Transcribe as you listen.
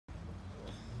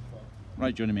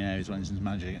Right, joining me now is Wednesfield's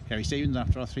manager Gary Stevens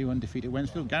after our 3-1 defeat at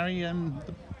Wednesfield. Gary, the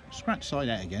scratch side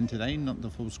out again today, not the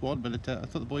full squad, but I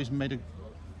thought the boys made a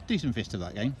decent fist of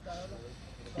that game.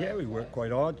 Yeah, we worked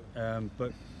quite hard,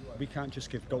 but we can't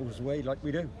just give goals away like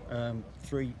we do.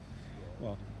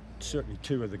 Certainly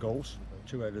two of the goals,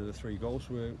 2 out of the 3 goals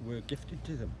were gifted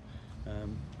to them.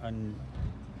 And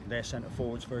their centre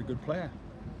forward's a very good player.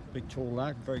 Big, tall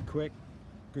lad, very quick,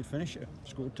 good finisher,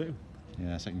 scored 2.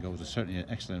 Yeah, second goal was certainly an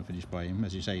excellent finish by him,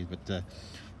 as you say, but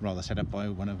rather set up by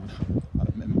one of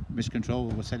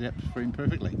miscontrol was set up for him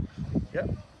perfectly.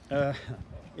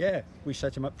 Yeah, we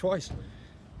set him up twice,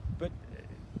 but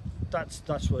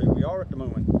that's where we are at the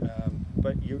moment.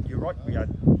 But you're right, we had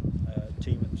a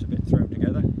team that was a bit thrown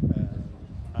together,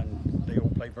 and they all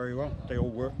played very well. They all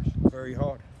worked very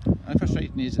hard. And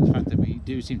frustrating is the fact that we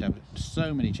do seem to have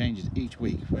so many changes each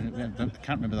week. I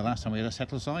can't remember the last time we had a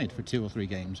settled side for 2 or 3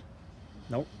 games.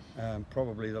 No,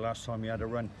 probably the last time we had a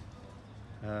run.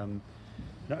 No,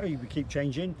 we keep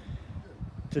changing.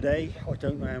 Today, I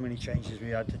don't know how many changes we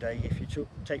had today. If you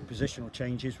take positional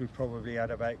changes, we probably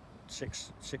had about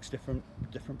six different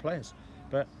players.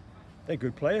 But they're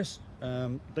good players.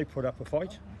 They put up a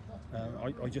fight.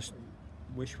 I just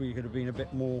wish we could have been a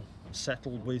bit more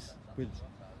settled with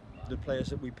the players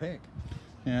that we pick.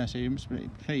 Yeah, so you must be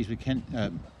pleased with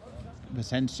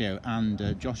Vicencio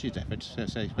and Josh's efforts.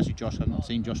 Especially Josh, I've not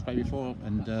seen Josh play before,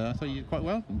 and I thought you did quite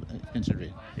well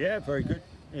considering. Yeah, very good.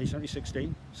 He's only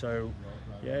 16, so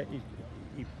yeah,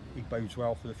 he bodes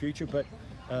well for the future. But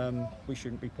we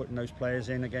shouldn't be putting those players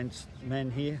in against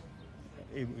men here.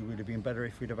 It would have been better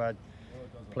if we'd have had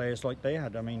players like they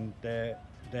had. I mean, their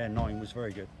 9 was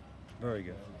very good, very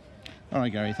good. All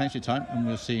right, Gary, thanks for your time, and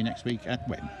we'll see you next week at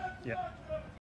Wem. Yeah.